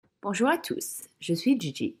Bonjour à tous, je suis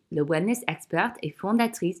Gigi, le wellness expert et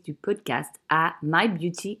fondatrice du podcast à My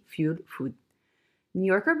Beauty Fuel Food.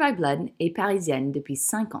 New Yorker by blood et parisienne depuis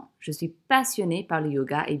 5 ans, je suis passionnée par le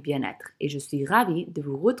yoga et bien-être et je suis ravie de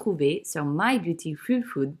vous retrouver sur My Beauty Fuel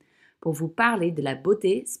Food pour vous parler de la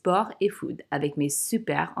beauté, sport et food avec mes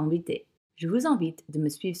super invités. Je vous invite de me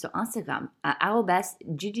suivre sur Instagram à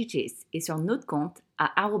 @GigiChase et sur notre compte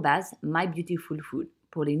à @MyBeautifulFood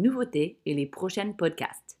pour les nouveautés et les prochains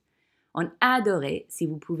podcasts. On adorerait si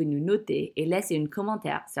vous pouvez nous noter et laisser un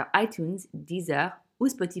commentaire sur iTunes, Deezer ou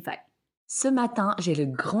Spotify. Ce matin, j'ai le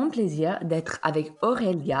grand plaisir d'être avec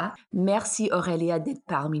Aurélia. Merci Aurélia d'être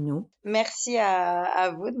parmi nous. Merci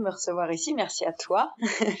à vous de me recevoir ici. Merci à toi.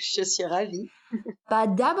 Je suis ravie.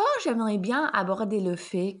 D'abord, j'aimerais bien aborder le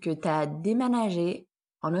fait que tu as déménagé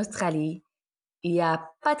en Australie il y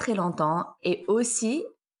a pas très longtemps et aussi,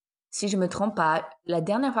 si je me trompe pas, la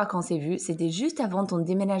dernière fois qu'on s'est vu, c'était juste avant ton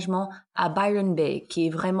déménagement à Byron Bay, qui est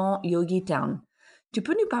vraiment Yogi Town. Tu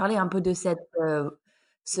peux nous parler un peu de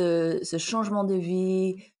ce changement de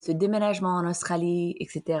vie, ce déménagement en Australie,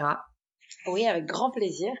 etc. Oui, avec grand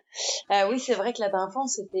plaisir. Oui, c'est vrai que la dernière fois, on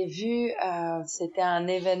s'était vu, c'était un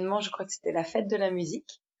événement, je crois que c'était la fête de la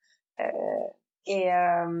musique.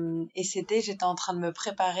 Euh, j'étais en train de me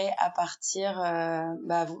préparer à partir,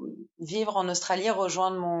 vivre en Australie,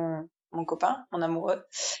 rejoindre mon copain, mon amoureux,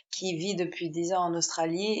 qui vit depuis 10 ans en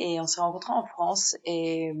Australie, et on s'est rencontrés en France,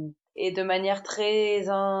 et de manière très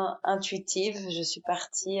intuitive, je suis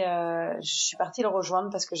partie le rejoindre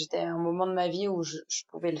parce que j'étais à un moment de ma vie où je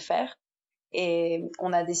pouvais le faire. Et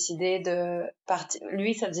on a décidé de partir.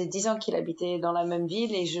 Lui, ça faisait 10 ans qu'il habitait dans la même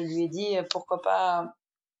ville, et je lui ai dit pourquoi pas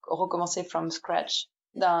recommencer from scratch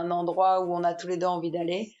d'un endroit où on a tous les deux envie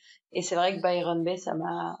d'aller. Et c'est vrai que Byron Bay, ça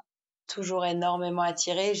m'a toujours énormément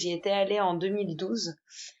attirée. J'y étais allée en 2012,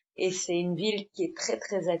 et c'est une ville qui est très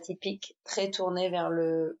très atypique, très tournée vers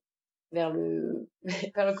le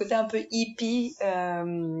côté un peu hippie,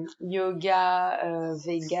 yoga,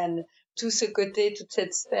 vegan, tout ce côté, toute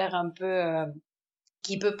cette sphère un peu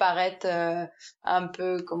qui peut paraître un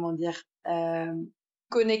peu, comment dire,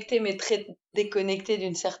 connectée mais très déconnectée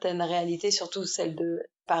d'une certaine réalité, surtout celle de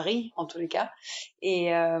Paris en tous les cas.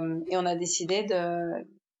 Et on a décidé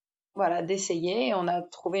d'essayer, et on a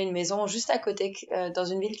trouvé une maison juste à côté, dans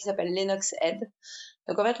une ville qui s'appelle Lennox Head.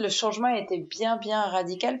 Donc en fait, le changement a été bien bien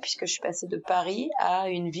radical, puisque je suis passée de Paris à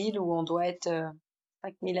une ville où on doit être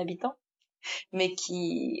 5000 habitants, mais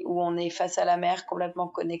où on est face à la mer, complètement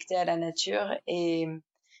connecté à la nature. Et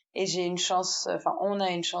j'ai une chance, enfin on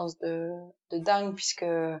a une chance de dingue, puisque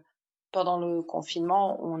pendant le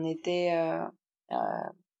confinement, on était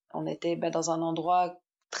dans un endroit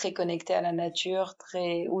très connecté à la nature,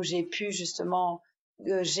 très où j'ai pu justement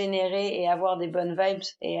générer et avoir des bonnes vibes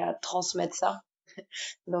et à transmettre ça.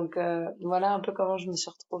 Donc voilà un peu comment je me suis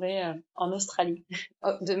retrouvée en Australie,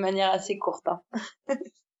 de manière assez courte, hein.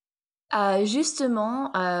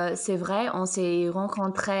 Justement, c'est vrai, on s'est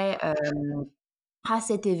rencontrés à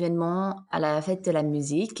cet événement, à la fête de la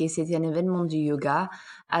musique, et c'était un événement du yoga.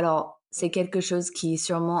 Alors, c'est quelque chose qui est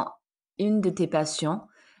sûrement une de tes passions.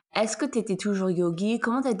 Est-ce que tu étais toujours yogi?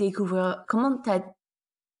 Comment t'as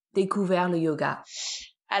découvert le yoga?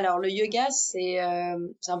 Alors le yoga, c'est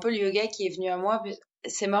un peu le yoga qui est venu à moi.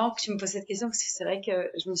 C'est marrant que tu me poses cette question, parce que c'est vrai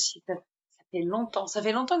que ça fait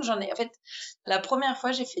longtemps que j'en ai. En fait, la première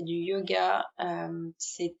fois j'ai fait du yoga,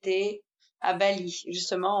 c'était à Bali,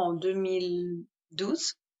 justement en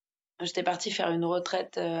 2012. J'étais partie faire une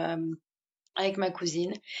retraite avec ma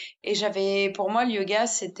cousine, et pour moi le yoga,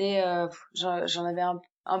 c'était, j'en avais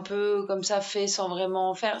un peu comme ça fait sans vraiment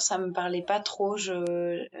en faire. Ça me parlait pas trop,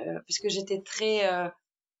 parce que j'étais très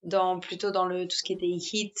plutôt dans tout ce qui était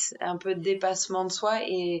hit, un peu de dépassement de soi,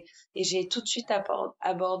 et j'ai tout de suite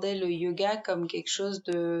abordé le yoga comme quelque chose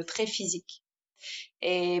de très physique.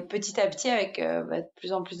 Et petit à petit, avec de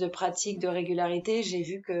plus en plus de pratique, de régularité, j'ai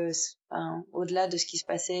vu que, au-delà de ce qui se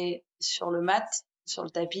passait sur le mat, sur le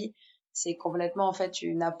tapis, c'est complètement en fait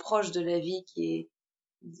une approche de la vie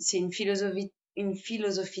c'est une philosophie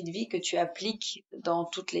de vie que tu appliques dans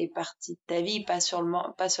toutes les parties de ta vie, pas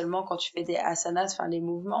seulement quand tu fais des asanas, enfin les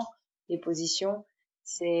mouvements, les positions.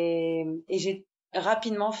 Et j'ai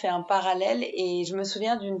rapidement fait un parallèle, et je me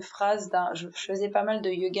souviens d'une phrase je faisais pas mal de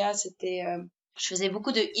yoga, je faisais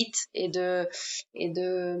beaucoup de hit et de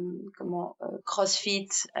crossfit,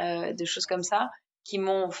 de choses comme ça, qui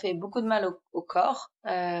m'ont fait beaucoup de mal au corps.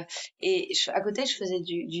 À côté, je faisais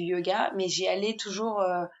du yoga, mais j'y allais toujours.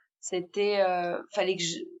 Fallait que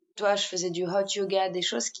je faisais du hot yoga, des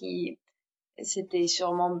choses c'était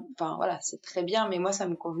sûrement, enfin voilà, c'est très bien, mais moi ça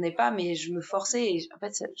me convenait pas, mais je me forçais, et en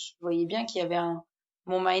fait, je voyais bien qu'il y avait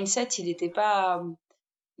mon mindset, il était pas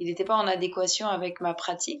en adéquation avec ma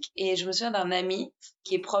pratique. Et je me souviens d'un ami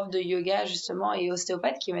qui est prof de yoga, justement, et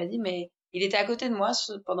ostéopathe, qui m'a dit, mais il était à côté de moi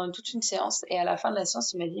pendant toute une séance. Et à la fin de la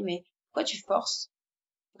séance, il m'a dit, mais pourquoi tu forces?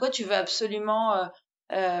 Pourquoi tu veux absolument,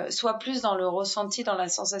 sois plus dans le ressenti, dans la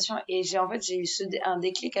sensation? Et j'ai eu un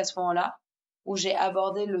déclic à ce moment-là, où j'ai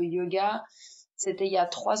abordé le yoga. C'était il y a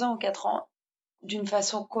 3 ans ou 4 ans, d'une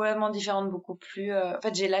façon complètement différente, beaucoup plus, en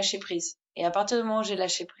fait, j'ai lâché prise. Et à partir du moment où j'ai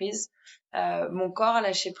lâché prise, mon corps a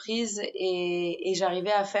lâché prise et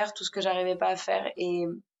j'arrivais à faire tout ce que j'arrivais pas à faire.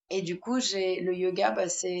 Et du coup, le yoga, bah,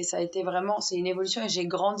 ça a été vraiment, c'est une évolution et j'ai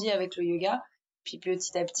grandi avec le yoga. Puis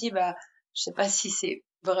petit à petit, bah, je sais pas si c'est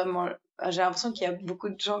vraiment, j'ai l'impression qu'il y a beaucoup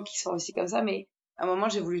de gens qui sont aussi comme ça, mais à un moment,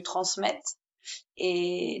 j'ai voulu transmettre.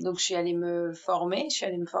 Et donc, je suis allée me former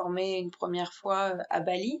une première fois à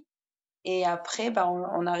Bali. Et après, bah,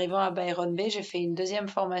 en arrivant à Byron Bay, j'ai fait une deuxième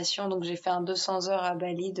formation. Donc, j'ai fait un 200 heures à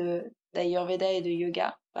Bali d'Ayurveda et de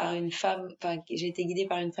yoga par une femme, enfin, j'ai été guidée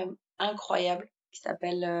par une femme incroyable qui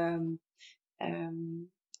s'appelle,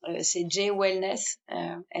 c'est Jay Wellness.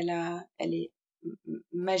 Elle est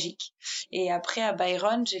magique. Et après, à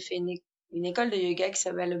Byron, j'ai fait une école de yoga qui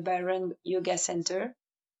s'appelle le Byron Yoga Center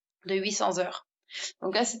de 800 heures.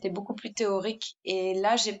 Donc là, c'était beaucoup plus théorique. Et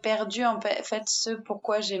là, j'ai perdu en fait ce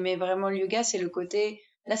pourquoi j'aimais vraiment le yoga, c'est le côté,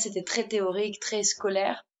 là, c'était très théorique, très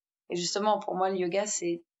scolaire. Et justement, pour moi, le yoga,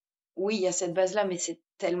 oui, il y a cette base-là, mais c'est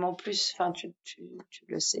tellement plus, enfin, tu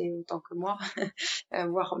le sais autant que moi,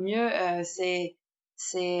 voire mieux, c'est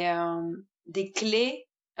des clés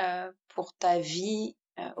pour ta vie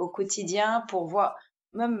au quotidien, pour voir,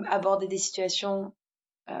 même aborder des situations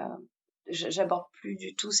euh, j'aborde plus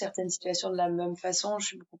du tout certaines situations de la même façon. Je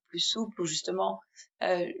suis beaucoup plus souple ou justement,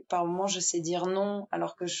 par moments, je sais dire non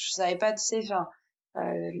alors que je savais pas, tu sais, enfin,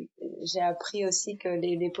 euh, j'ai appris aussi que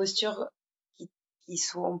les postures qui, qui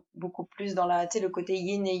sont beaucoup plus dans tu sais, le côté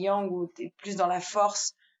yin et yang où t'es plus dans la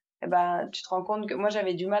force, eh ben, tu te rends compte que moi,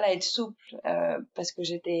 j'avais du mal à être souple, parce que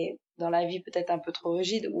j'étais dans la vie peut-être un peu trop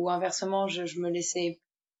rigide ou inversement, je me laissais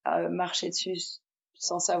marcher dessus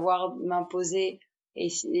sans savoir m'imposer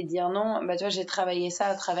et dire non. Bah, tu vois, j'ai travaillé ça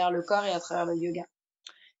à travers le corps et à travers le yoga.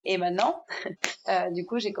 Et maintenant, du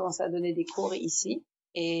coup, j'ai commencé à donner des cours ici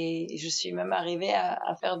et je suis même arrivée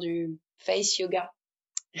à faire du face yoga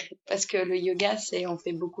parce que le yoga, on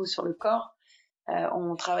fait beaucoup sur le corps,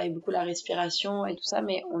 on travaille beaucoup la respiration et tout ça,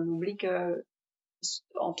 mais on oublie que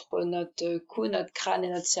entre notre cou, notre crâne et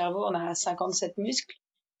notre cerveau, on a 57 muscles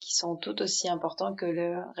qui sont tout aussi importants que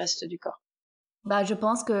le reste du corps. Bah, je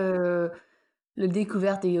pense que le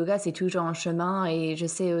découverte de yoga, c'est toujours un chemin et je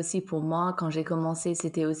sais aussi pour moi, quand j'ai commencé,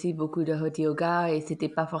 c'était aussi beaucoup de hot yoga et c'était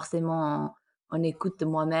pas forcément en écoute de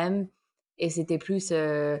moi-même et c'était plus,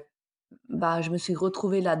 bah, je me suis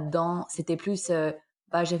retrouvée là-dedans. C'était plus,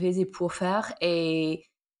 bah, je faisais pour faire et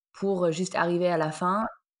pour juste arriver à la fin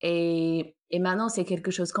et maintenant c'est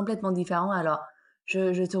quelque chose complètement différent. Alors,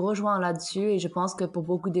 je te rejoins là-dessus et je pense que pour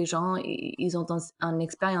beaucoup de gens, ils ont une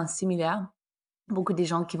expérience similaire, beaucoup des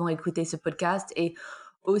gens qui vont écouter ce podcast. Et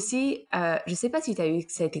aussi, je sais pas si tu as eu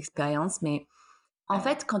cette expérience, mais en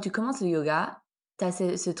fait, quand tu commences le yoga, tu as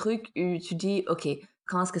ce truc où tu dis, OK,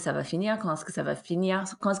 quand est-ce que ça va finir? Quand est-ce que ça va finir?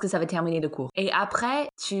 Quand est-ce que ça va terminer le cours? Et après,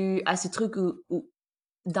 tu as ce truc où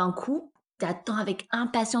d'un coup, tu attends avec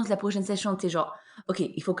impatience la prochaine session. Tu es genre, OK,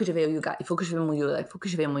 il faut que je vais au yoga, il faut que je vais mon yoga, il faut que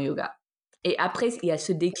je vais mon yoga. Et après, il y a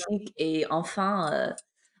ce déclic et enfin,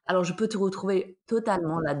 alors je peux te retrouver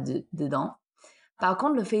totalement là-dedans. Par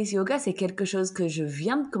contre, le face yoga, c'est quelque chose que je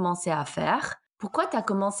viens de commencer à faire. Pourquoi tu as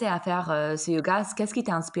commencé à faire ce yoga? Qu'est-ce qui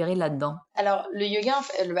t'a inspiré là-dedans? Alors, le yoga,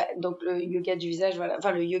 donc le yoga du visage, voilà.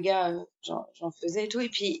 Enfin, le yoga, j'en faisais et tout. Et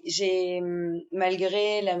puis,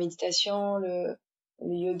 malgré la méditation, le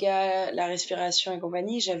yoga, la respiration et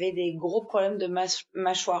compagnie, j'avais des gros problèmes de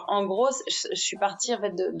mâchoire. En gros, je suis partie, en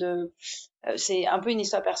fait, c'est un peu une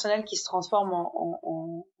histoire personnelle qui se transforme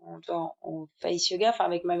en face yoga, enfin,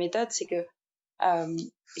 avec ma méthode, c'est que euh,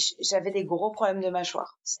 j'avais des gros problèmes de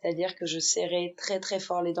mâchoire. C'est-à-dire que je serrais très très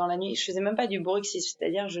fort les dents la nuit. Je faisais même pas du bruxisme,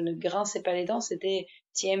 c'est-à-dire je ne grinçais pas les dents, c'était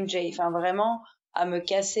TMJ. Enfin vraiment à me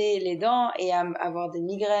casser les dents et à avoir des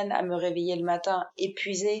migraines, à me réveiller le matin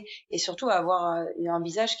épuisée et surtout à avoir un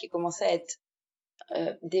visage qui commençait à être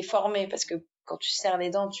déformé parce que quand tu serres les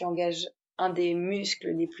dents, tu engages un des muscles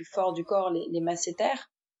les plus forts du corps, les masséters,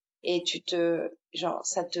 et genre,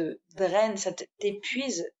 ça te draine,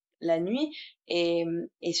 t'épuise la nuit, et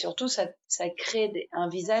surtout, ça crée un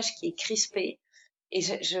visage qui est crispé. Et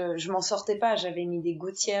je m'en sortais pas, j'avais mis des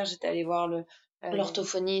gouttières, j'étais allée voir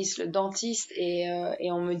l'orthophoniste, le dentiste, et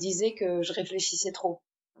on me disait que je réfléchissais trop.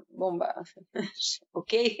 bon, bah,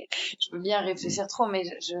 ok, je veux bien réfléchir trop, mais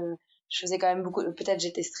je faisais quand même beaucoup. Peut-être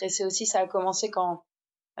j'étais stressée aussi. Ça a commencé quand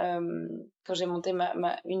j'ai monté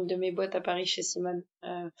une de mes boîtes à Paris chez Simone,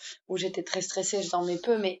 où j'étais très stressée, je dormais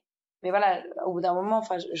peu, mais voilà, au bout d'un moment,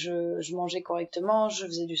 enfin, je mangeais correctement, je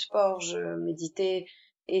faisais du sport, je méditais,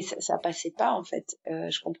 et ça passait pas, en fait.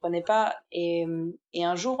 Je comprenais pas, et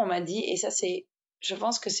un jour, on m'a dit, et ça, je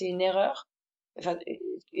pense que c'est une erreur, enfin,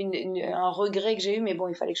 un regret que j'ai eu, mais bon,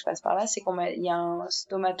 il fallait que je passe par là, c'est il y a un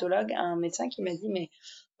stomatologue, un médecin qui m'a dit, mais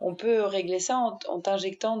on peut régler ça en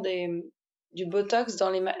t'injectant du botox dans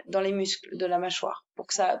les muscles de la mâchoire pour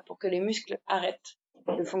que les muscles arrêtent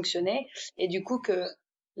de fonctionner et du coup que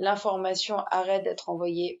l'information arrête d'être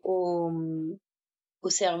envoyée au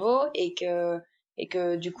cerveau et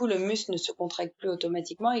que du coup le muscle ne se contracte plus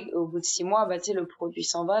automatiquement et au bout de 6 mois, bah, tu sais, le produit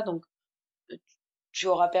s'en va, donc tu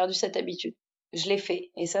auras perdu cette habitude. Je l'ai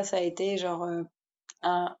fait et ça a été genre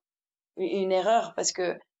un, une erreur parce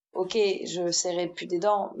que ok, je serrais plus des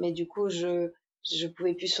dents, mais du coup je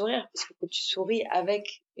pouvais plus sourire parce que tu souris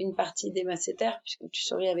avec une partie des masséters puisque tu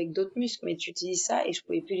souris avec d'autres muscles, mais tu utilises ça et je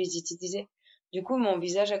pouvais plus les utiliser. Du coup, mon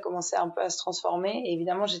visage a commencé un peu à se transformer et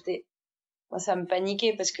évidemment moi ça me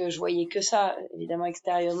paniquait parce que je voyais que ça. Évidemment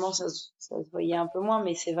extérieurement ça se voyait un peu moins,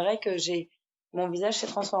 mais c'est vrai que mon visage s'est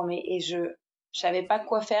transformé et je savais pas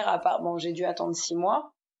quoi faire à part bon j'ai dû attendre 6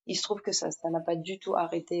 mois. Il se trouve que ça n'a pas du tout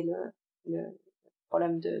arrêté le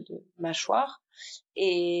problème de mâchoire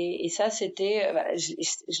et ça c'était voilà,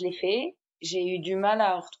 je l'ai fait. J'ai eu du mal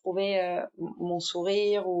à retrouver mon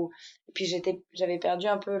sourire et puis j'avais perdu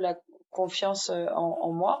un peu la confiance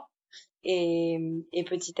en moi et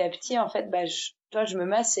petit à petit, en fait, bah, je me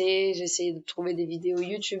massais, j'essayais de trouver des vidéos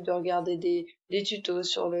YouTube, de regarder des tutos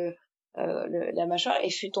sur la mâchoire, et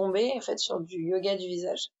je suis tombée, en fait, sur du yoga du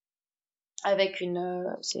visage. Avec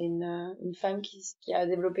c'est une femme qui a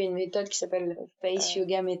développé une méthode qui s'appelle Face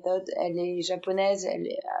Yoga Method. Elle est japonaise,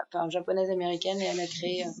 enfin, japonaise américaine, et elle a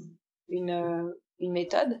créé une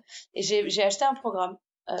méthode. Et j'ai acheté un programme,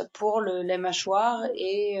 pour les mâchoires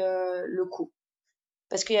et, le cou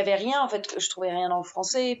parce qu'il y avait rien en fait, je trouvais rien en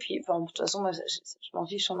français, et puis enfin de toute façon moi je m'en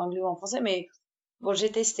fiche en anglais ou en français, mais bon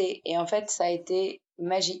j'ai testé et en fait ça a été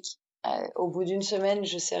magique. Au bout d'une semaine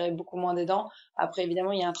je serrais beaucoup moins des dents. Après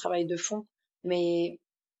évidemment il y a un travail de fond, mais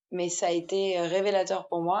ça a été révélateur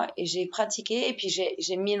pour moi et j'ai pratiqué et puis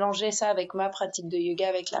j'ai mélangé ça avec ma pratique de yoga,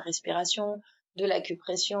 avec la respiration, de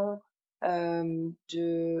l'acupression,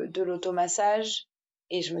 de l'automassage,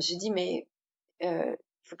 et je me suis dit mais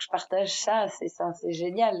faut que je partage ça, c'est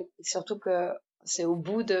génial. Et surtout que c'est au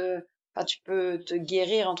bout enfin, tu peux te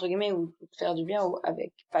guérir, entre guillemets, ou te faire du bien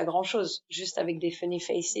avec pas grand chose, juste avec des funny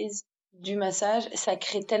faces, du massage. Ça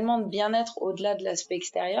crée tellement de bien-être au-delà de l'aspect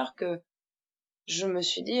extérieur que je me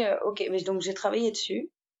suis dit, ok, mais donc j'ai travaillé dessus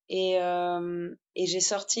et j'ai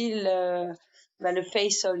sorti le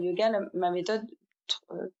Face Soul Yoga, ma méthode,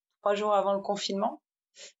 3 jours avant le confinement.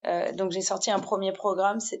 Donc j'ai sorti un premier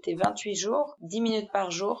programme, c'était 28 jours, 10 minutes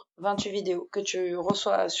par jour, 28 vidéos que tu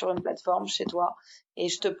reçois sur une plateforme chez toi et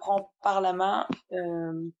je te prends par la main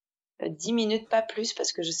 10 minutes, pas plus,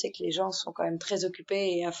 parce que je sais que les gens sont quand même très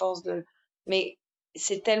occupés et à force de... Mais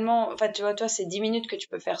c'est tellement... Enfin, tu vois, toi, c'est 10 minutes que tu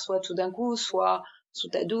peux faire soit tout d'un coup, soit sous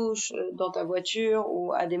ta douche, dans ta voiture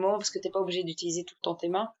ou à des moments parce que t'es pas obligé d'utiliser tout le temps tes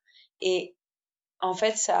mains. Et en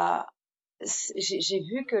fait, j'ai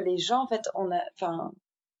vu que les gens, en fait, enfin,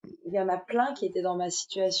 il y en a plein qui étaient dans ma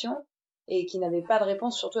situation et qui n'avaient pas de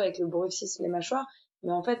réponse, surtout avec le bruxisme, les mâchoires.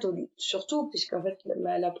 Mais en fait, surtout, puisqu'en fait,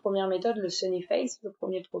 la première méthode, le Sunny Face, le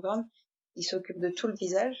premier programme, il s'occupe de tout le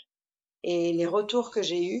visage. Et les retours que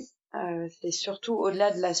j'ai eus, c'est surtout au-delà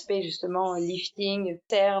de l'aspect justement lifting,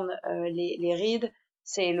 terne, les rides,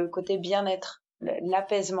 c'est le côté bien-être,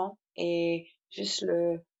 l'apaisement et juste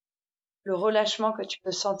le relâchement que tu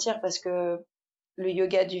peux sentir parce que le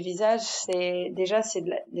yoga du visage, c'est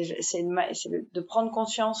de prendre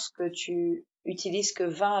conscience que tu utilises que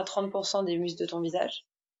 20 à 30% des muscles de ton visage.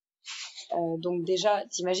 Donc déjà,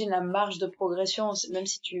 t'imagines la marge de progression, même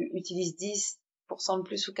si tu utilises 10% de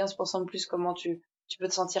plus ou 15% de plus, comment tu peux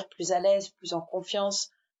te sentir plus à l'aise, plus en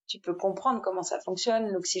confiance, tu peux comprendre comment ça fonctionne,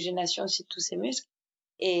 l'oxygénation aussi de tous ces muscles.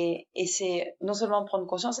 Et c'est non seulement prendre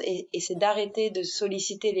conscience, et c'est d'arrêter de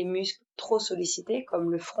solliciter les muscles trop sollicités,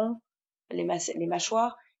 comme le front, les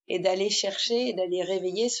mâchoires, et d'aller chercher et d'aller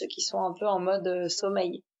réveiller ceux qui sont un peu en mode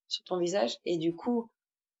sommeil sur ton visage. Et du coup,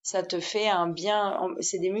 ça te fait un bien.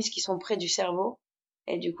 C'est des muscles qui sont près du cerveau.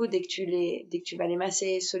 Et du coup, dès que tu vas les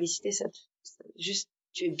masser, solliciter, juste,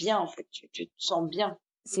 tu es bien, en fait. Tu te sens bien.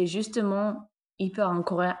 C'est justement hyper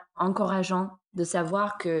encourageant de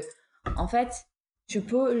savoir que, en fait, tu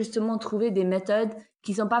peux justement trouver des méthodes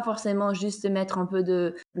qui sont pas forcément juste de mettre un peu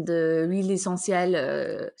de l'huile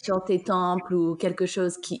essentielle sur tes temples ou quelque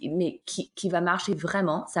chose qui va marcher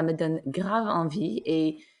vraiment. Ça me donne grave envie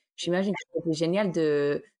et j'imagine que c'était génial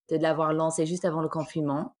de l'avoir lancé juste avant le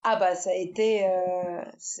confinement. Ah bah ça a été,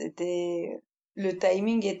 le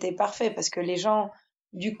timing était parfait parce que les gens,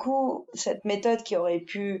 du coup, cette méthode qui aurait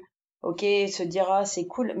pu, ok, se dire ah c'est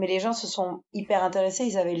cool, mais les gens se sont hyper intéressés,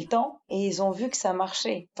 ils avaient le temps et ils ont vu que ça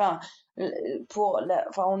marchait. Enfin,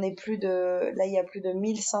 enfin on est plus de, là il y a plus de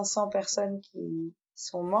 1500 personnes qui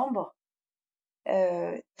sont membres.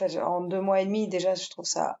 Enfin, en 2 mois et demi déjà, je trouve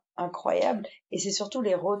ça incroyable. Et c'est surtout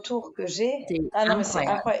les retours que j'ai. C'est Ah non, mais c'est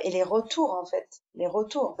incroyable. incroyable. Et les retours, en fait. Les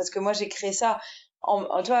retours. Parce que moi, j'ai créé ça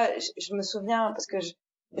tu vois, je me souviens, parce que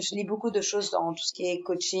je lis beaucoup de choses dans tout ce qui est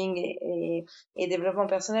coaching et développement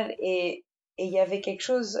personnel. Et il y avait quelque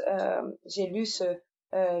chose, j'ai lu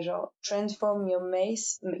genre, transform your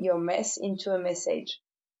mess into a message.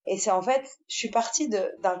 Et c'est en fait, je suis partie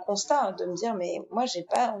d'un constat, de me dire, mais moi, j'ai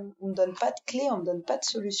pas, on me donne pas de clé, on me donne pas de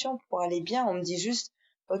solution pour aller bien. On me dit juste,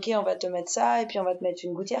 ok, on va te mettre ça, et puis on va te mettre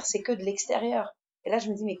une gouttière. C'est que de l'extérieur. Et là, je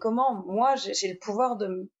me dis, mais comment, moi, j'ai le pouvoir de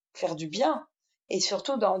me faire du bien? Et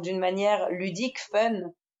surtout d'une manière ludique,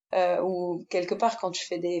 fun, ou quelque part, quand tu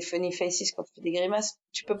fais des funny faces, quand tu fais des grimaces,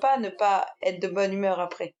 tu peux pas ne pas être de bonne humeur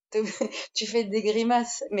après. Tu fais des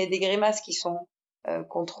grimaces, mais des grimaces qui sont,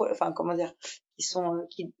 enfin, comment dire,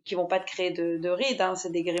 qui vont pas te créer de rides, hein, c'est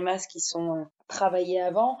des grimaces qui sont travaillées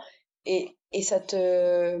avant et ça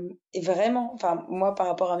te et vraiment, enfin moi par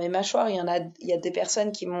rapport à mes mâchoires, il y a des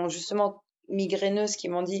personnes qui m'ont justement migraineuses qui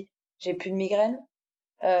m'ont dit j'ai plus de migraine,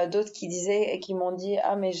 d'autres qui disaient et qui m'ont dit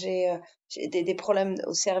ah mais j'ai des problèmes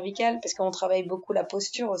au cervical parce qu'on travaille beaucoup la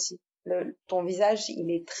posture aussi. Ton visage, il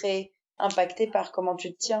est très impacté par comment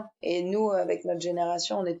tu te tiens et nous avec notre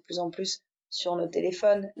génération, on est de plus en plus sur nos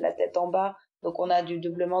téléphones, la tête en bas, donc on a du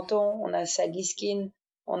double menton, on a saggy skin,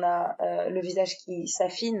 on a le visage qui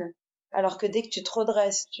s'affine, alors que dès que tu te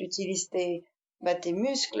redresses, tu utilises tes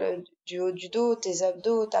muscles du haut du dos, tes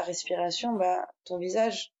abdos, ta respiration, bah ton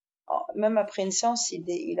visage même après une séance,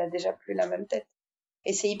 il a déjà plus la même tête.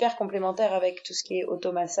 Et c'est hyper complémentaire avec tout ce qui est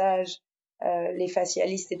automassage, les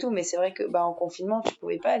facialistes et tout, mais c'est vrai que bah en confinement, tu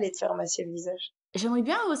pouvais pas aller te faire masser le visage. J'aimerais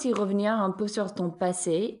bien aussi revenir un peu sur ton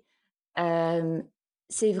passé. Euh,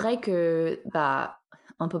 c'est vrai que, bah,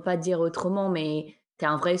 on peut pas dire autrement, mais t'es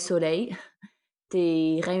un vrai soleil.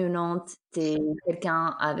 T'es rayonnante, t'es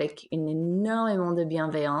quelqu'un avec une énormément de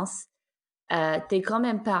bienveillance. T'es quand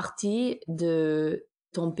même partie de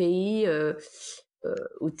ton pays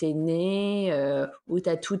où t'es né, où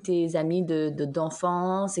t'as tous tes amis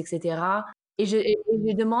d'enfance, etc. Et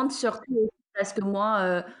je demande surtout aussi parce que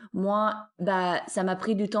moi, bah, ça m'a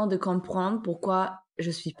pris du temps de comprendre pourquoi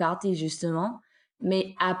je suis partie justement.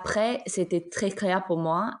 Mais après, c'était très clair pour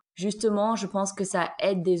moi. Justement, je pense que ça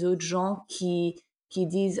aide des autres gens qui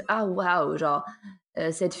disent ah waouh, genre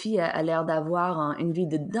cette fille a l'air d'avoir une vie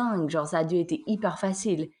de dingue, genre ça a dû être hyper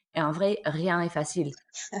facile. Et en vrai, rien n'est facile.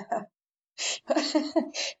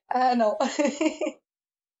 Ah non.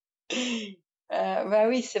 Bah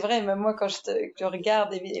oui, c'est vrai, même moi quand je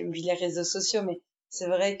regarde et puis les réseaux sociaux, mais c'est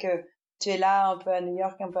vrai que tu es là un peu à New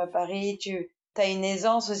York, un peu à Paris, tu as une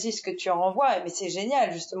aisance aussi, ce que tu renvoies, mais c'est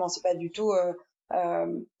génial justement, c'est pas du tout,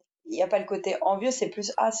 il y a pas le côté envieux, c'est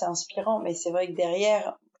plus ah c'est inspirant, mais c'est vrai que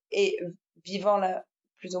derrière et vivant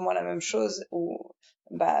plus ou moins la même chose, où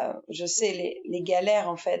bah je sais les galères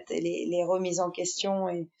en fait, et les remises en question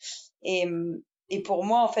et et pour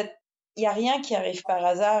moi en fait il y a rien qui arrive par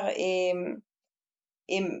hasard et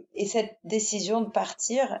cette décision de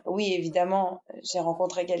partir, oui, évidemment, j'ai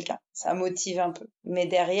rencontré quelqu'un. Ça motive un peu. Mais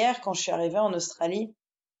derrière, quand je suis arrivée en Australie,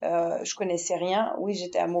 je connaissais rien. Oui,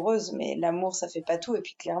 j'étais amoureuse, mais l'amour, ça fait pas tout. Et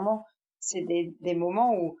puis clairement, c'est des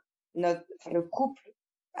moments où le couple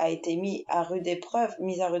a été mis à rude épreuve,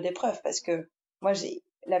 parce que moi,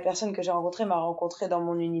 la personne que j'ai rencontrée m'a rencontrée dans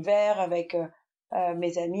mon univers avec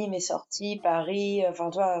mes amis, mes sorties, Paris. Enfin,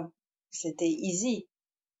 tu vois, c'était easy.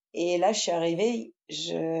 Et là, je suis arrivée,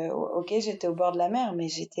 ok, j'étais au bord de la mer, mais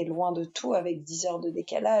j'étais loin de tout avec 10 heures de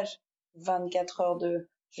décalage, 24 heures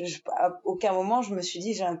à aucun moment je me suis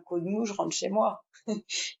dit j'ai un coup de mou, je rentre chez moi.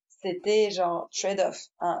 C'était genre trade-off,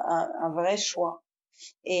 un vrai choix.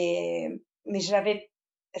 Et, mais je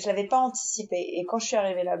l'avais pas anticipé. Et quand je suis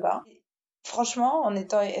arrivée là-bas, franchement,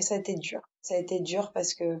 ça a été dur. Ça a été dur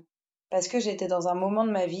parce que j'étais dans un moment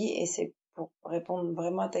de ma vie, et c'est pour répondre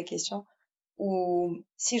vraiment à ta question, où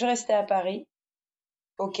si je restais à Paris,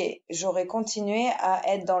 ok, j'aurais continué à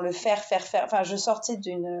être dans le faire, faire, faire. Enfin, je sortais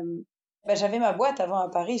j'avais ma boîte avant à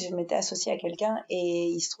Paris, je m'étais associée à quelqu'un et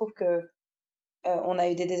il se trouve que on a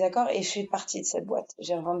eu des désaccords et je suis partie de cette boîte.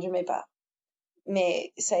 J'ai revendu mes parts.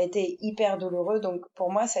 Mais ça a été hyper douloureux, donc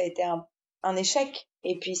pour moi, ça a été un échec.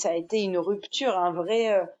 Et puis, ça a été une rupture,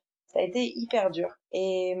 ça a été hyper dur.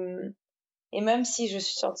 Et même si je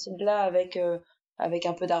suis sortie de là avec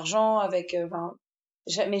un peu d'argent,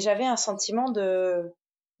 mais j'avais un sentiment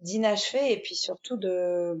d'inachevé et puis surtout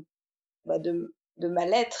de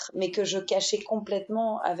mal-être, mais que je cachais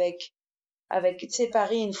complètement tu sais,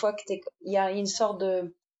 Paris, une fois que il y a une sorte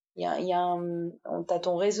de, il y a t'as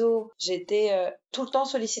ton réseau. J'étais tout le temps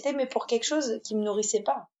sollicitée, mais pour quelque chose qui me nourrissait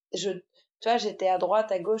pas. Tu vois, j'étais à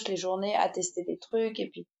droite, à gauche les journées à tester des trucs et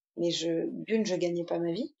puis, mais je gagnais pas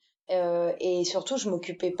ma vie. Et surtout, je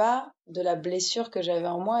m'occupais pas de la blessure que j'avais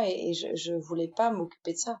en moi et je voulais pas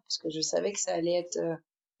m'occuper de ça parce que je savais que ça allait être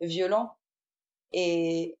violent.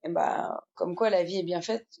 Et bah, comme quoi la vie est bien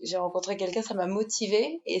faite, j'ai rencontré quelqu'un, ça m'a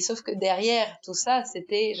motivée. Et sauf que derrière tout ça,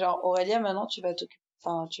 c'était genre Aurélia, maintenant tu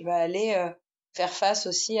vas aller faire face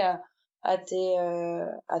aussi à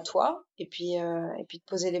toi, et puis te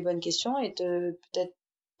poser les bonnes questions et peut-être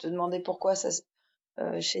te demander pourquoi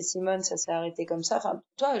chez Simone ça s'est arrêté comme ça. Enfin,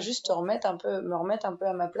 toi, juste me remettre un peu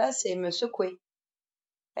à ma place et me secouer.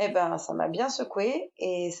 Eh ben, ça m'a bien secoué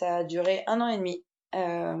et ça a duré 1 an et demi.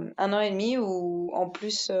 1 an et demi où, en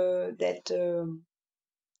plus d'être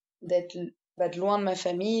de loin de ma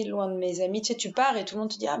famille, loin de mes amis, tu sais, tu pars et tout le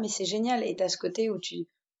monde te dit ah mais c'est génial et t'as ce côté où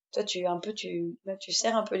toi tu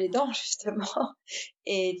serres un peu les dents justement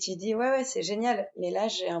et tu dis ouais c'est génial. Mais là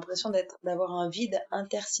j'ai l'impression d'avoir un vide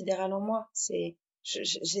intersidéral en moi.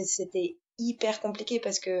 C'était hyper compliqué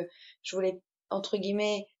parce que je voulais entre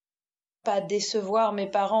guillemets pas décevoir mes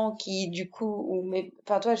parents qui du coup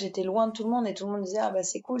enfin toi j'étais loin de tout le monde et tout le monde disait ah bah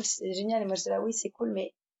c'est cool c'est génial et moi j'étais là oui c'est cool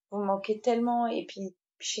mais vous me manquez tellement et puis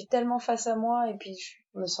je suis tellement face à moi et puis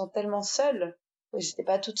je me sens tellement seule. Oui, j'étais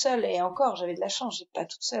pas toute seule et encore j'avais de la chance j'étais pas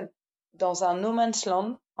toute seule dans un no man's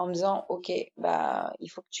land en me disant ok bah il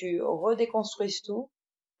faut que tu redéconstruises tout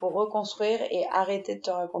pour reconstruire et arrêter de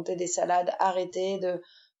te raconter des salades arrêter de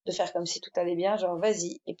faire comme si tout allait bien genre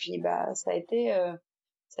vas-y et puis bah ça a été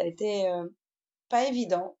pas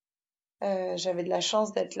évident. J'avais de la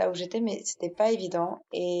chance d'être là où j'étais, mais c'était pas évident.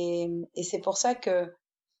 Et c'est pour ça que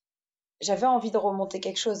j'avais envie de remonter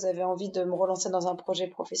quelque chose, j'avais envie de me relancer dans un projet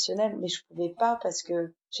professionnel, mais je pouvais pas parce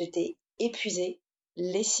que j'étais épuisée,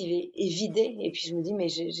 lessivée et vidée. Et puis je me dis, mais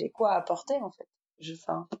j'ai quoi à apporter en fait?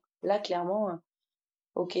 Enfin, là clairement,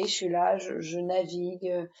 ok, je suis là, je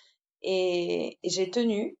navigue et j'ai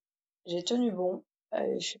tenu bon.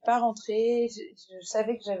 Je suis pas rentrée, je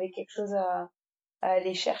savais que j'avais quelque chose à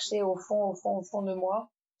aller chercher au fond de moi.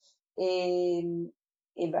 Et,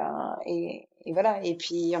 et voilà. Et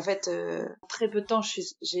puis, en fait, très peu de temps,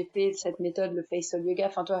 j'ai fait cette méthode, le Facial Yoga.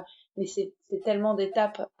 Enfin, toi, mais c'est tellement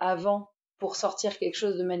d'étapes avant pour sortir quelque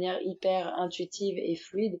chose de manière hyper intuitive et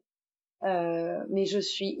fluide. Mais je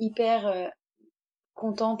suis hyper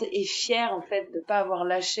contente et fière, en fait, de pas avoir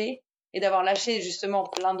lâché et d'avoir lâché justement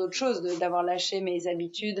plein d'autres choses, d'avoir lâché mes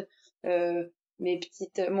habitudes, euh,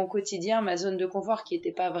 mon quotidien, ma zone de confort qui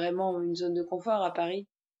n'était pas vraiment une zone de confort à Paris,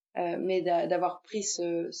 mais d'avoir pris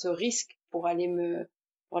ce risque pour aller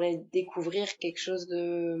découvrir quelque chose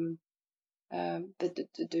de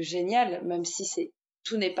génial, même si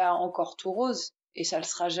tout n'est pas encore tout rose et ça le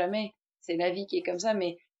sera jamais. C'est la vie qui est comme ça,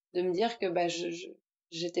 mais de me dire que bah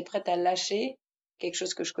j'étais prête à lâcher quelque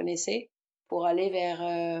chose que je connaissais pour aller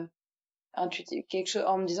vers quelque chose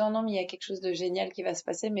en me disant non mais il y a quelque chose de génial qui va se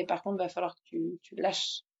passer, mais par contre va falloir que tu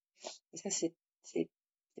lâches. Et ça c'est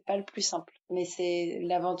pas le plus simple, mais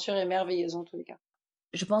l'aventure est merveilleuse en tous les cas.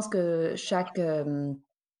 Je pense que chaque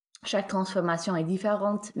transformation est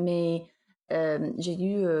différente, mais j'ai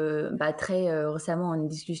eu très récemment une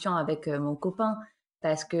discussion avec mon copain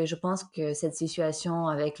parce que je pense que cette situation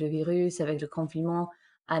avec le virus, avec le confinement,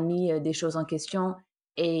 a mis des choses en question.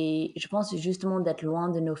 Et je pense justement d'être loin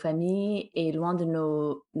de nos familles et loin de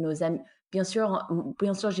nos amis. Bien sûr,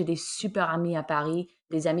 j'ai des super amis à Paris,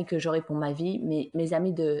 des amis que j'aurai pour ma vie, mais mes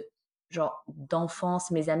amis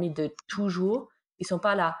d'enfance, mes amis de toujours, ils sont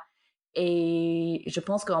pas là. Et je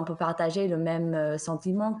pense qu'on peut partager le même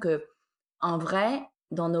sentiment que, en vrai,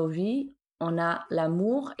 dans nos vies, on a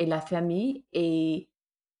l'amour et la famille et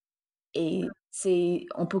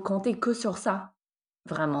on peut compter que sur ça,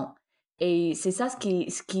 vraiment. Et c'est ça ce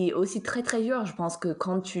qui est aussi très, très dur. Je pense que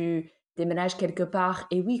quand tu déménages quelque part,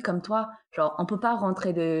 et oui, comme toi, genre, on peut pas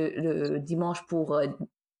rentrer le dimanche pour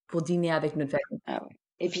dîner avec notre famille. Ah ouais.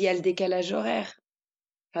 Et puis il y a le décalage horaire.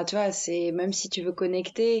 Enfin, tu vois, même si tu veux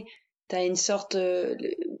connecter, t'as une sorte,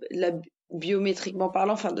 biométriquement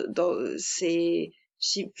parlant, enfin,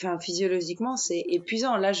 enfin, physiologiquement, c'est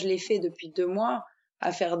épuisant. Là, je l'ai fait depuis 2 mois,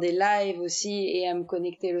 à faire des lives aussi et à me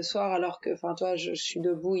connecter le soir, alors que, enfin, toi, je suis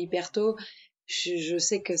debout hyper tôt. Je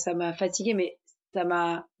sais que ça m'a fatiguée, mais ça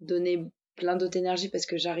m'a donné plein d'autres énergies parce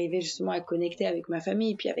que j'arrivais justement à connecter avec ma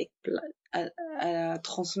famille, puis avec à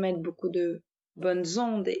transmettre beaucoup de bonnes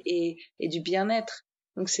ondes et du bien-être.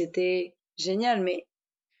 Donc c'était génial,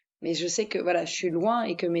 mais je sais que voilà, je suis loin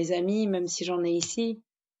et que mes amis, même si j'en ai ici,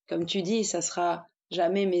 comme tu dis, ça sera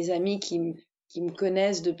jamais mes amis qui me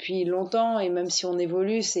connaissent depuis longtemps, et même si on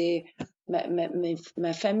évolue, c'est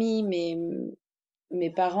ma famille, mes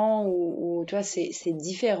parents, ou tu vois, c'est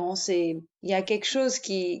différent. Il y a quelque chose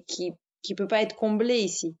qui peut pas être comblé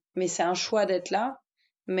ici, mais c'est un choix d'être là.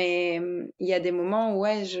 Mais il y a des moments où,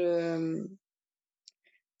 ouais, tu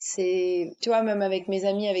vois, même avec mes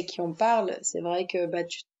amis avec qui on parle, c'est vrai que, bah,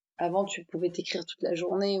 avant, tu pouvais t'écrire toute la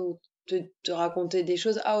journée ou te raconter des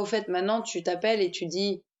choses. Ah, au fait, maintenant, tu t'appelles et tu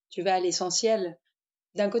dis, tu vas à l'essentiel.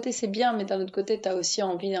 D'un côté, c'est bien, mais d'un autre côté, t'as aussi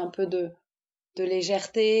envie un peu de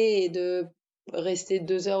légèreté et de rester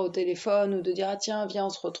 2 heures au téléphone ou de dire, ah tiens, viens, on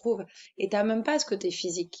se retrouve. Et t'as même pas ce côté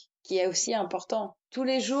physique qui est aussi important. Tous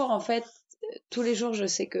les jours, en fait, tous les jours, je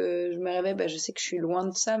sais que je me réveille, bah, je sais que je suis loin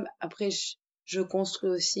de ça. Mais après, je construis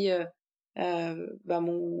aussi bah,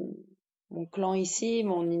 mon clan ici,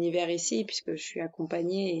 mon univers ici, puisque je suis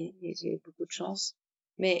accompagnée et j'ai beaucoup de chance.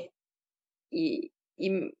 Mais il,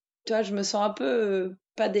 toi, je me sens un peu,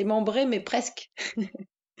 pas démembrée, mais presque.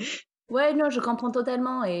 Ouais, non, je comprends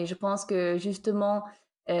totalement et je pense que justement,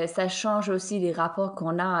 ça change aussi les rapports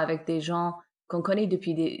qu'on a avec des gens qu'on connaît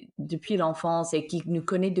depuis l'enfance et qui nous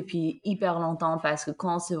connaissent depuis hyper longtemps parce que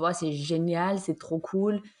quand on se voit, c'est génial, c'est trop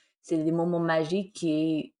cool, c'est des moments magiques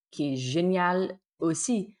qui est génial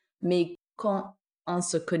aussi. Mais quand on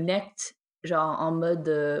se connecte, genre en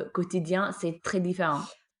mode quotidien, c'est très différent.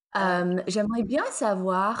 Ah, J'aimerais bien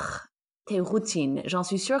savoir tes routines. J'en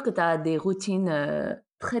suis sûre que tu as des routines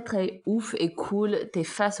très très ouf et cool. T'es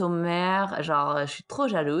face aux mers, genre je suis trop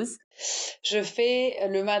jalouse. je fais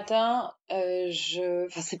le matin,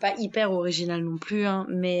 enfin c'est pas hyper original non plus, hein,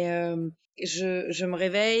 mais je me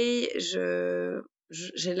réveille,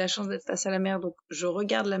 j'ai de la chance d'être face à la mer, donc je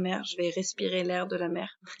regarde la mer, je vais respirer l'air de la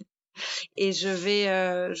mer et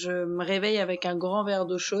je me réveille avec un grand verre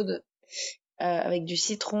d'eau chaude, avec du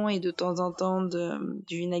citron et de temps en temps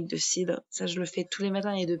du vinaigre de cidre. Ça, je le fais tous les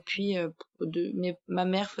matins et depuis, ma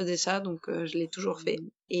mère faisait ça, donc je l'ai toujours fait.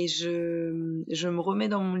 Et je me remets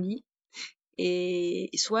dans mon lit et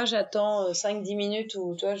soit j'attends 5-10 minutes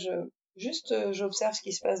ou toi juste j'observe ce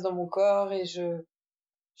qui se passe dans mon corps et je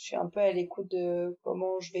suis un peu à l'écoute de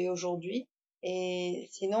comment je vais aujourd'hui. Et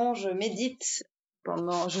sinon je médite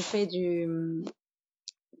je fais du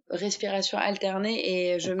respiration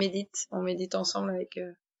alternée et je médite. On médite ensemble avec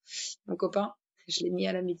mon copain. Je l'ai mis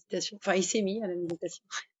à la méditation. Enfin, il s'est mis à la méditation.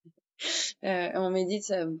 On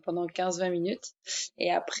médite pendant 15-20 minutes.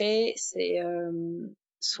 Et après,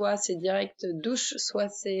 soit c'est direct douche, soit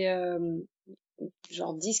c'est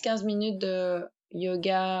genre 10-15 minutes de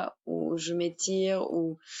yoga où je m'étire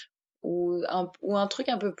ou un truc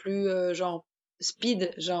un peu plus genre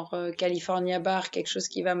speed, genre California Bar, quelque chose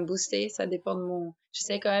qui va me booster. Ça dépend de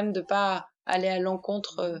j'essaie quand même de pas aller à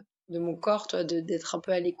l'encontre de mon corps, toi, d'être un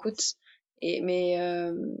peu à l'écoute. Mais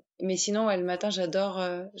sinon, ouais, le matin,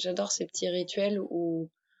 j'adore ces petits rituels où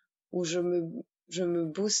je me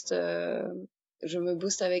booste, je me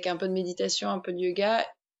booste avec un peu de méditation, un peu de yoga,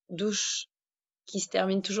 douche qui se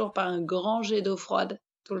termine toujours par un grand jet d'eau froide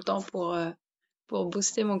tout le temps pour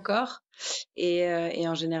booster mon corps. Et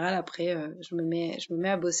en général, après, je me mets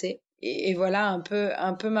à bosser. Et voilà un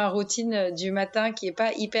peu ma routine du matin qui est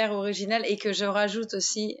pas hyper originale et que je rajoute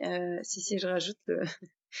aussi, si, je rajoute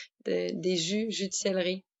des jus de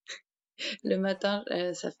céleri. Le matin,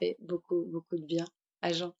 ça fait beaucoup, beaucoup de bien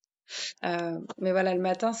à Jean. Mais voilà, le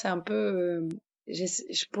matin, c'est un peu,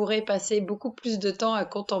 je pourrais passer beaucoup plus de temps à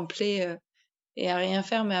contempler et à rien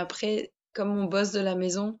faire, mais après, comme on bosse de la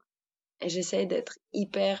maison, j'essaye d'être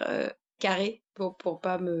hyper carré pour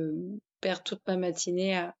pas me perdre toute ma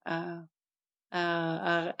matinée à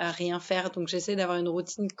rien faire. Donc j'essaie d'avoir une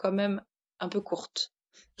routine quand même un peu courte.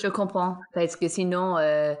 Je comprends parce que sinon,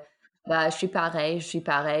 bah je suis pareil.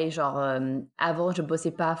 Genre avant, je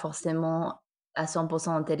bossais pas forcément à 100%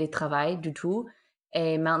 en télétravail du tout.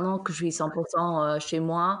 Et maintenant que je suis 100% chez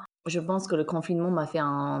moi, je pense que le confinement m'a fait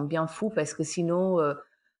un bien fou parce que sinon,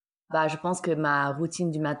 bah je pense que ma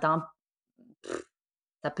routine du matin,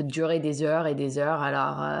 ça peut durer des heures et des heures.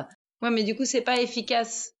 Alors, Ouais, mais du coup, c'est pas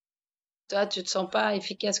efficace. toi, tu te sens pas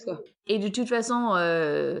efficace, quoi. Et de toute façon,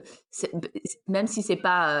 même si t'es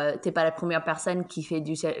pas la première personne qui fait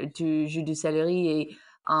du jus de céleri et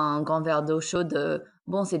un grand verre d'eau chaude,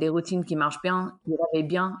 bon, c'est des routines qui marchent bien, qui réveillent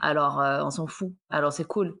bien, alors on s'en fout. Alors c'est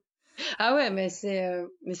cool. Ah ouais, mais c'est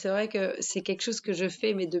vrai que c'est quelque chose que je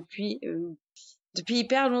fais, mais depuis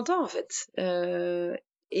hyper longtemps, en fait.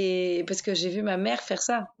 Et parce que j'ai vu ma mère faire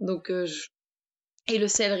ça. Donc, et le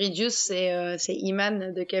celery juice, c'est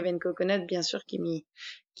Iman de Kevin Coconut, bien sûr,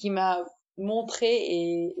 qui m'a montré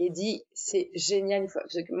et dit, c'est génial, il faut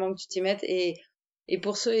absolument que tu t'y mettes. Et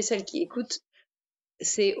pour ceux et celles qui écoutent,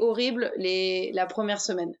 c'est horrible la première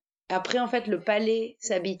semaine. Après, en fait, le palais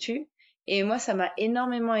s'habitue. Et moi, ça m'a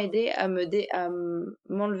énormément aidé à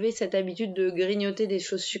m'enlever cette habitude de grignoter des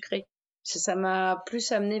choses sucrées. Ça m'a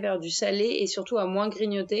plus amené vers du salé et surtout à moins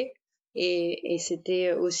grignoter. Et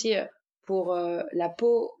c'était aussi pour la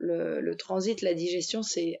peau, le transit, la digestion,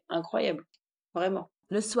 c'est incroyable. Vraiment.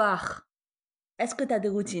 Le soir, est-ce que tu as des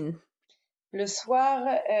routines? Le soir,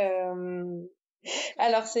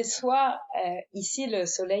 alors c'est soit ici le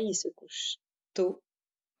soleil il se couche tôt.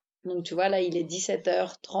 Donc tu vois là il est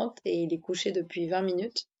 17h30 et il est couché depuis 20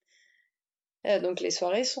 minutes. Donc les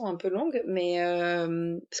soirées sont un peu longues, mais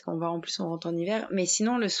parce qu'on va en plus on rentre en hiver. Mais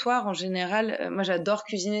sinon le soir en général, moi j'adore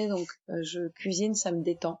cuisiner donc je cuisine, ça me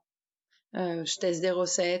détend. Je teste des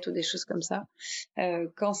recettes ou des choses comme ça.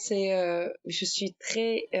 Je suis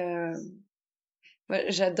très, ouais,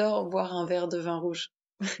 j'adore boire un verre de vin rouge.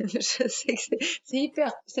 Je sais que c'est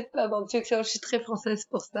hyper, c'est pas bon, tu sais que je suis très française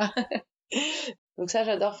pour ça. Donc ça,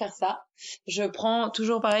 j'adore faire ça. Je prends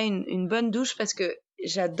toujours pareil une bonne douche parce que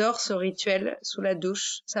j'adore ce rituel sous la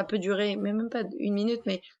douche. Ça peut durer, mais même pas une minute,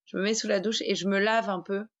 mais je me mets sous la douche et je me lave un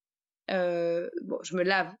peu. Bon, je me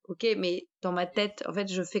lave, ok, mais dans ma tête, en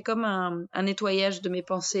fait, je fais comme un nettoyage de mes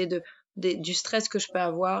pensées, du stress que je peux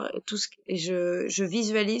avoir, et et je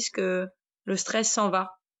visualise que le stress s'en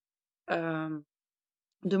va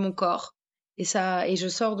de mon corps. Et je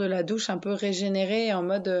sors de la douche un peu régénérée en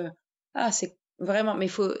mode, ah, c'est vraiment, mais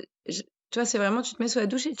tu vois, c'est vraiment, tu te mets sous la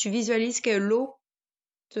douche et tu visualises que l'eau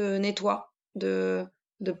te nettoie de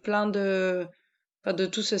plein enfin, de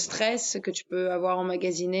tout ce stress que tu peux avoir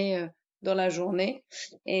emmagasiné dans la journée.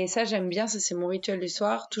 Et ça, j'aime bien, ça c'est mon rituel du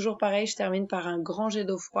soir. Toujours pareil, je termine par un grand jet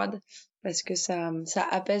d'eau froide parce que ça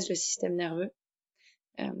apaise le système nerveux.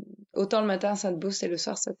 Euh, Autant le matin ça te booste et le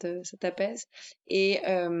soir ça t'apaise. Et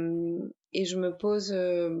je me pose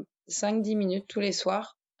 5-10 minutes tous les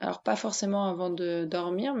soirs. Alors pas forcément avant de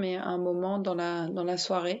dormir, mais à un moment dans la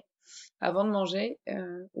soirée, avant de manger,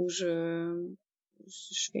 où je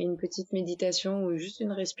fais une petite méditation ou juste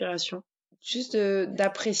une respiration. Juste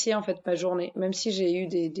d'apprécier en fait ma journée, même si j'ai eu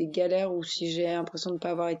des galères ou si j'ai l'impression de ne pas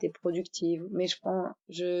avoir été productive. Mais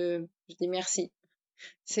je dis merci.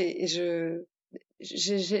 C'est,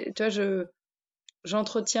 tu vois,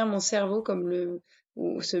 j'entretiens mon cerveau comme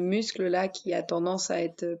ou ce muscle-là qui a tendance à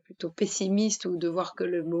être plutôt pessimiste ou de voir que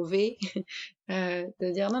le mauvais,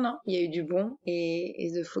 de dire non, non, il y a eu du bon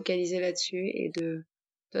et de focaliser là-dessus et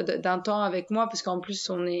d'un temps avec moi parce qu'en plus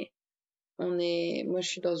moi je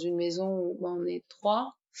suis dans une maison où on est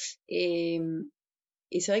trois et,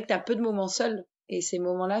 et c'est vrai que t'as peu de moments seuls et ces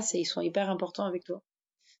moments-là, ils sont hyper importants avec toi.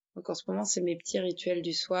 Donc en ce moment, c'est mes petits rituels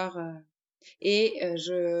du soir. Et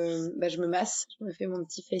je me masse, je me fais mon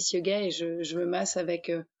petit face yoga et je me masse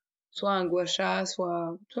avec soit un gua sha,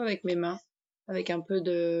 soit avec mes mains, avec un peu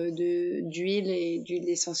d'huile et d'huile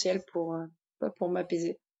essentielle pour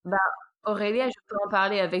m'apaiser. Bah, Aurélia, je peux en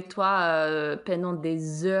parler avec toi pendant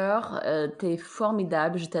des heures. T'es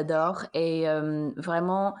formidable, je t'adore. Et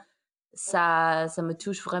vraiment, ça me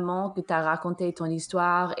touche vraiment que tu as raconté ton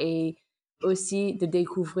histoire et aussi de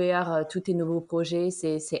découvrir tous tes nouveaux projets.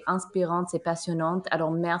 C'est inspirant, c'est passionnant.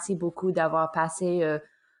 Alors, merci beaucoup d'avoir passé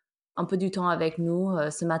un peu du temps avec nous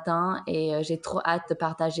ce matin et j'ai trop hâte de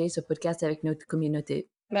partager ce podcast avec notre communauté.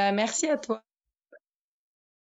 Bah, merci à toi.